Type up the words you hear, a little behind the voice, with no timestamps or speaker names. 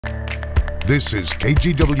This is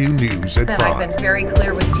KGW News at 5. And I've been very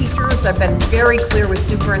clear with teachers, I've been very clear with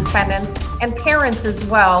superintendents and parents as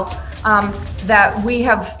well, that we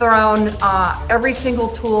have thrown every single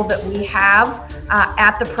tool that we have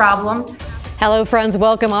at the problem. Hello, friends.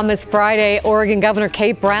 Welcome on this Friday. Oregon Governor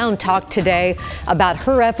Kate Brown talked today about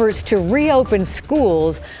her efforts to reopen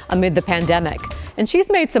schools amid the pandemic. And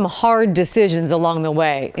she's made some hard decisions along the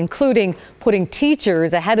way, including putting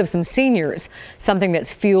teachers ahead of some seniors, something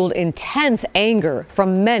that's fueled intense anger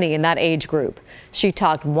from many in that age group. She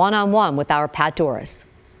talked one-on-one with our Pat Doris.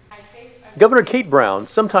 Governor Kate Brown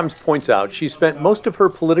sometimes points out she spent most of her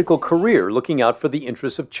political career looking out for the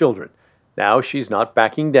interests of children. Now she's not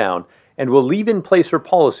backing down and will leave in place her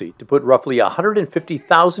policy to put roughly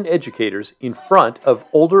 150,000 educators in front of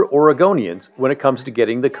older Oregonians when it comes to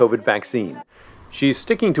getting the COVID vaccine. She's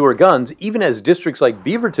sticking to her guns even as districts like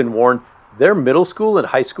Beaverton warn their middle school and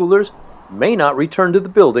high schoolers may not return to the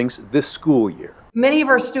buildings this school year. Many of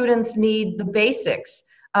our students need the basics,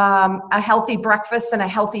 a healthy breakfast and a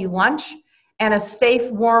healthy lunch and a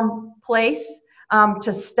safe, warm place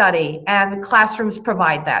to study, and classrooms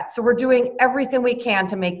provide that. So we're doing everything we can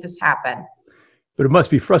to make this happen. But it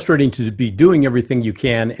must be frustrating to be doing everything you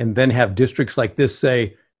can and then have districts like this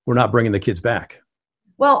say, we're not bringing the kids back.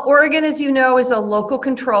 Well, Oregon, as you know, is a local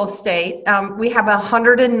control state. We have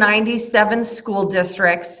 197 school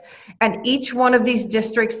districts, and each one of these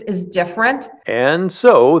districts is different. And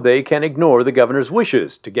so they can ignore the governor's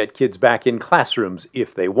wishes to get kids back in classrooms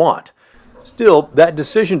if they want. Still, that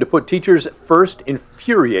decision to put teachers first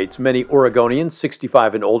infuriates many Oregonians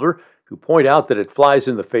 65 and older who point out that it flies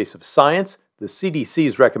in the face of science, the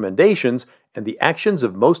CDC's recommendations, and the actions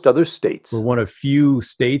of most other states. We're one of few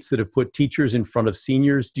states that have put teachers in front of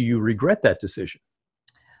seniors. Do you regret that decision?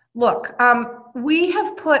 Look, we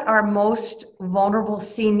have put our most vulnerable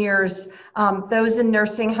seniors, those in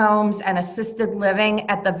nursing homes and assisted living,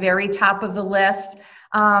 at the very top of the list.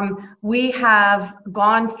 We have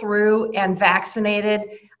gone through and vaccinated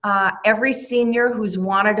every senior who's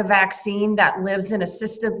wanted a vaccine that lives in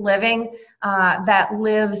assisted living, that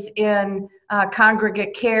lives in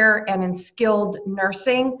congregate care and in skilled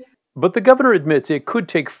nursing. But the governor admits it could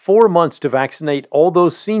take 4 months to vaccinate all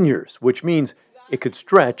those seniors, which means it could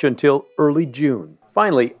stretch until early June.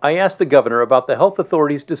 Finally, I asked the governor about the health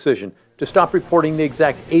authorities' decision to stop reporting the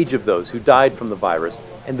exact age of those who died from the virus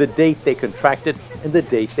and the date they contracted and the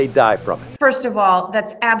date they died from it. First of all,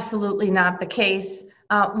 that's absolutely not the case.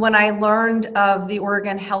 When I learned of the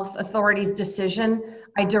Oregon Health Authority's decision,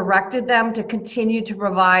 I directed them to continue to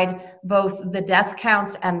provide both the death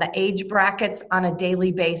counts and the age brackets on a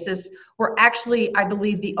daily basis. We're actually, I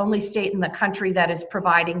believe, the only state in the country that is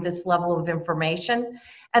providing this level of information.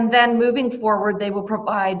 And then moving forward, they will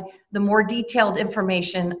provide the more detailed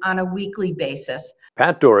information on a weekly basis.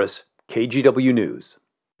 Pat Doris, KGW News.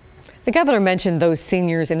 The governor mentioned those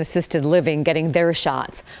seniors in assisted living getting their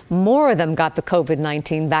shots. More of them got the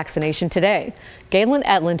COVID-19 vaccination today. Galen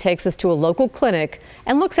Etlin takes us to a local clinic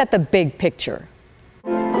and looks at the big picture.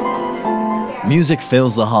 Music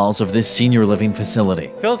fills the halls of this senior living facility.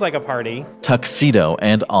 Feels like a party. Tuxedo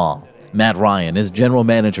and all. Matt Ryan is general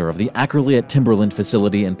manager of the Ackerley at Timberland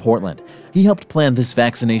facility in Portland. He helped plan this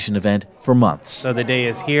vaccination event for months. So the day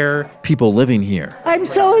is here. People living here I'm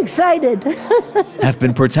so excited. have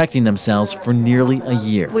been protecting themselves for nearly a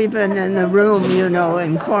year. We've been in the room,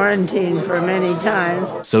 in quarantine for many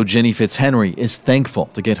times. So Jenny Fitzhenry is thankful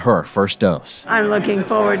to get her first dose. I'm looking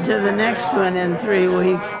forward to the next one in 3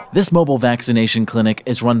 weeks. This mobile vaccination clinic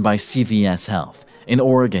is run by CVS Health. In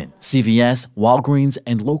Oregon, CVS, Walgreens,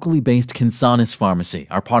 and locally based Kinsanis Pharmacy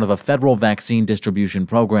are part of a federal vaccine distribution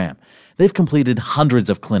program. They've completed hundreds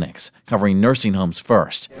of clinics, covering nursing homes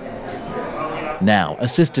first. Now,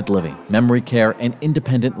 assisted living, memory care, and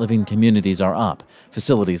independent living communities are up.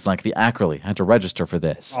 Facilities like the Ackerley had to register for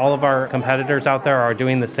this. All of our competitors out there are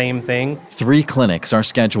doing the same thing. 3 clinics are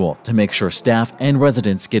scheduled to make sure staff and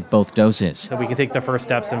residents get both doses. So we can take the first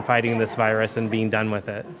steps in fighting this virus and being done with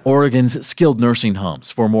it. Oregon's skilled nursing homes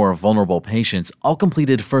for more vulnerable patients all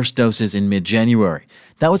completed first doses in mid-January.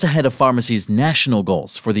 That was ahead of pharmacy's national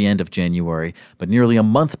goals for the end of January, but nearly a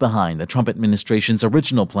month behind the Trump administration's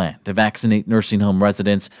original plan to vaccinate nursing home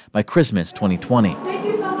residents by Christmas 2020.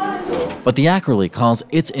 But the Ackerley calls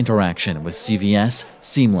its interaction with CVS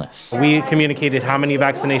seamless. We communicated how many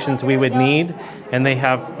vaccinations we would need, and they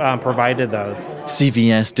have provided those.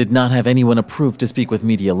 CVS did not have anyone approved to speak with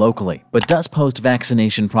media locally, but does post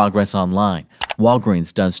vaccination progress online.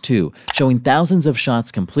 Walgreens does too, showing thousands of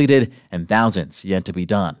shots completed and thousands yet to be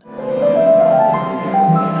done.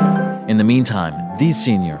 In the meantime, These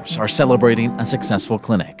seniors are celebrating a successful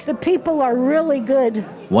clinic. The people are really good.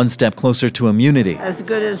 One step closer to immunity. As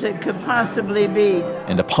good as it could possibly be.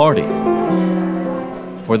 And a party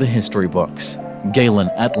for the history books. Galen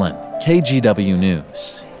Etlin, KGW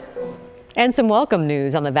News. And some welcome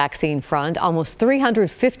news on the vaccine front. Almost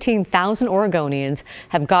 315,000 Oregonians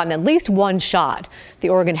have gotten at least one shot. The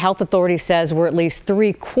Oregon Health Authority says we're at least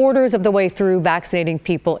 3/4 of the way through vaccinating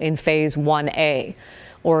people in phase 1A.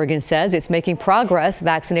 Oregon says it's making progress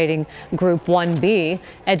vaccinating Group 1B,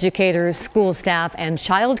 educators, school staff, and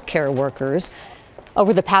child care workers.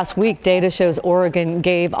 Over the past week, data shows Oregon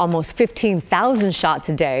gave almost 15,000 shots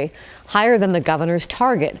a day, higher than the governor's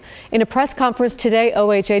target. In a press conference today,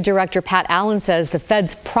 OHA Director Pat Allen says the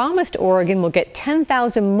feds promised Oregon will get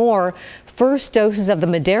 10,000 more first doses of the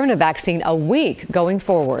Moderna vaccine a week going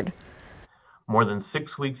forward. More than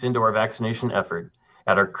 6 weeks into our vaccination effort,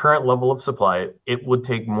 at our current level of supply, it would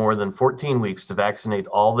take more than 14 weeks to vaccinate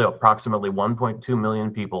all the approximately 1.2 million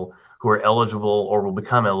people who are eligible or will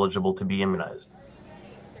become eligible to be immunized.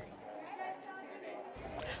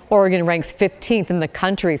 Oregon ranks 15th in the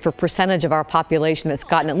country for percentage of our population that's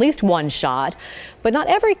gotten at least one shot, but not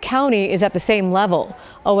every county is at the same level.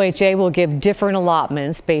 OHA will give different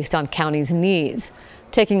allotments based on counties' needs.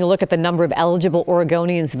 Taking a look at the number of eligible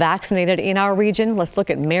Oregonians vaccinated in our region, let's look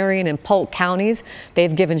at Marion and Polk counties.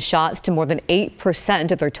 They've given shots to more than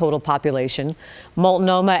 8% of their total population.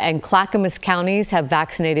 Multnomah and Clackamas counties have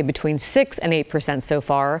vaccinated between 6 and 8% so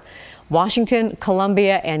far. Washington,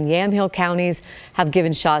 Columbia, and Yamhill counties have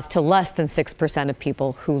given shots to less than 6% of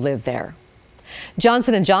people who live there.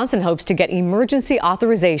 Johnson & Johnson hopes to get emergency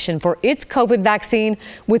authorization for its COVID vaccine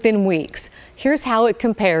within weeks. Here's how it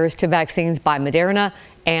compares to vaccines by Moderna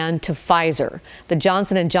and to Pfizer. The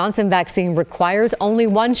Johnson & Johnson vaccine requires only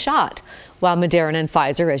one shot, while Moderna and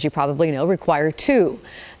Pfizer, as you probably know, require 2.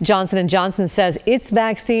 Johnson & Johnson says its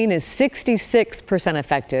vaccine is 66%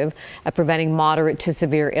 effective at preventing moderate to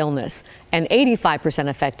severe illness and 85%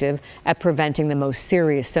 effective at preventing the most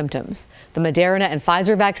serious symptoms. The Moderna and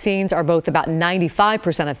Pfizer vaccines are both about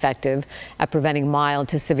 95% effective at preventing mild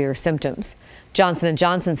to severe symptoms. Johnson &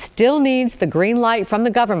 Johnson still needs the green light from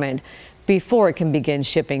the government before it can begin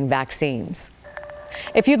shipping vaccines.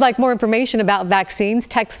 If you'd like more information about vaccines,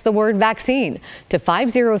 text the word vaccine to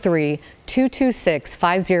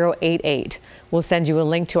 503-226-5088. We'll send you a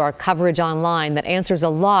link to our coverage online that answers a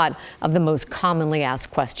lot of the most commonly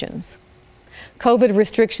asked questions. COVID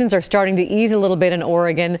restrictions are starting to ease a little bit in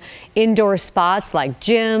Oregon. Indoor spots like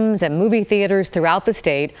gyms and movie theaters throughout the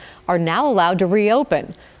state are now allowed to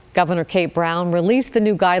reopen. Governor Kate Brown released the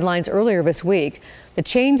new guidelines earlier this week. The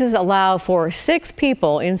changes allow for 6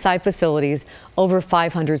 people inside facilities over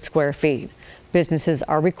 500 square feet. Businesses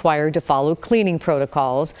are required to follow cleaning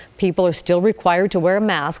protocols. People are still required to wear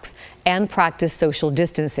masks and practice social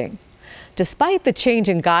distancing. Despite the change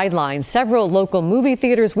in guidelines, several local movie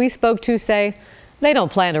theaters we spoke to say they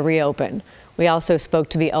don't plan to reopen. We also spoke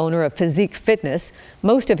to the owner of Physique Fitness.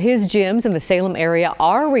 Most of his gyms in the Salem area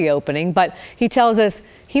are reopening, but he tells us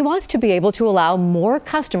he wants to be able to allow more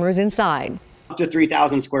customers inside. Up to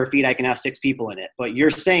 3,000 square feet, I can have 6 people in it. But you're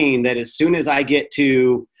saying that as soon as I get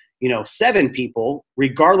to, 7 people,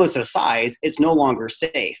 regardless of size, it's no longer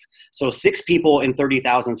safe. So 6 people in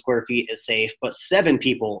 30,000 square feet is safe, but 7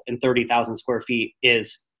 people in 30,000 square feet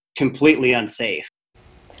is completely unsafe.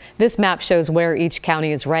 This map shows where each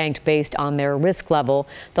county is ranked based on their risk level.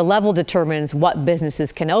 The level determines what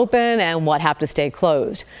businesses can open and what have to stay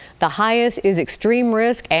closed. The highest is extreme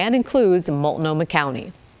risk and includes Multnomah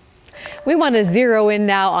County. We want to zero in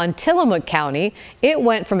now on Tillamook County. It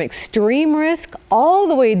went from extreme risk all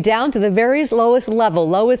the way down to the very lowest level,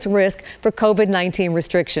 lowest risk for COVID-19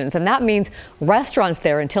 restrictions. And that means restaurants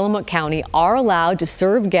there in Tillamook County are allowed to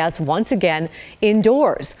serve guests once again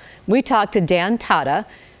indoors. We talked to Dan Tata,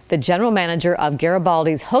 the general manager of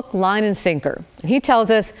Garibaldi's Hook, Line and Sinker. He tells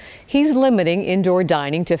us he's limiting indoor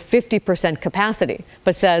dining to 50% capacity,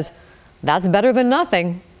 but says that's better than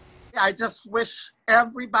nothing. I just wish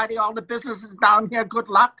everybody, all the businesses down here, good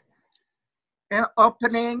luck in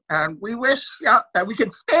opening, and we wish that we can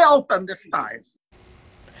stay open this time.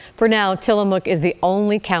 For now, Tillamook is the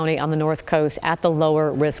only county on the North Coast at the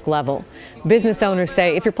lower risk level. Business owners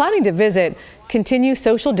say if you're planning to visit, continue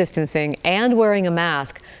social distancing and wearing a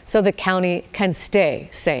mask so the county can stay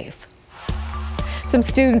safe. Some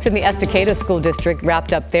students in the Estacada School District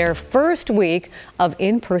wrapped up their first week of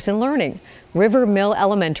in-person learning. River Mill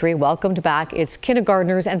Elementary welcomed back its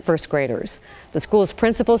kindergartners and first graders. The school's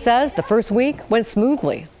principal says the first week went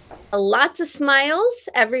smoothly. Lots of smiles.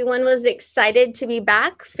 Everyone was excited to be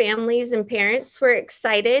back. Families and parents were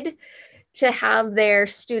excited to have their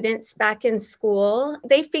students back in school.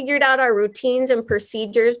 They figured out our routines and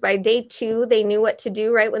procedures. By day 2, they knew what to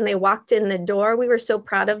do right when they walked in the door. We were so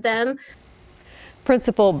proud of them.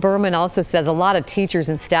 Principal Berman also says a lot of teachers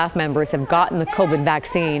and staff members have gotten the COVID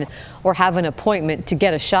vaccine or have an appointment to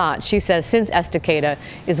get a shot. She says since Estacada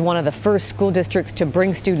is one of the first school districts to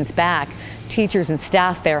bring students back, teachers and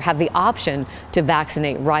staff there have the option to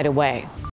vaccinate right away.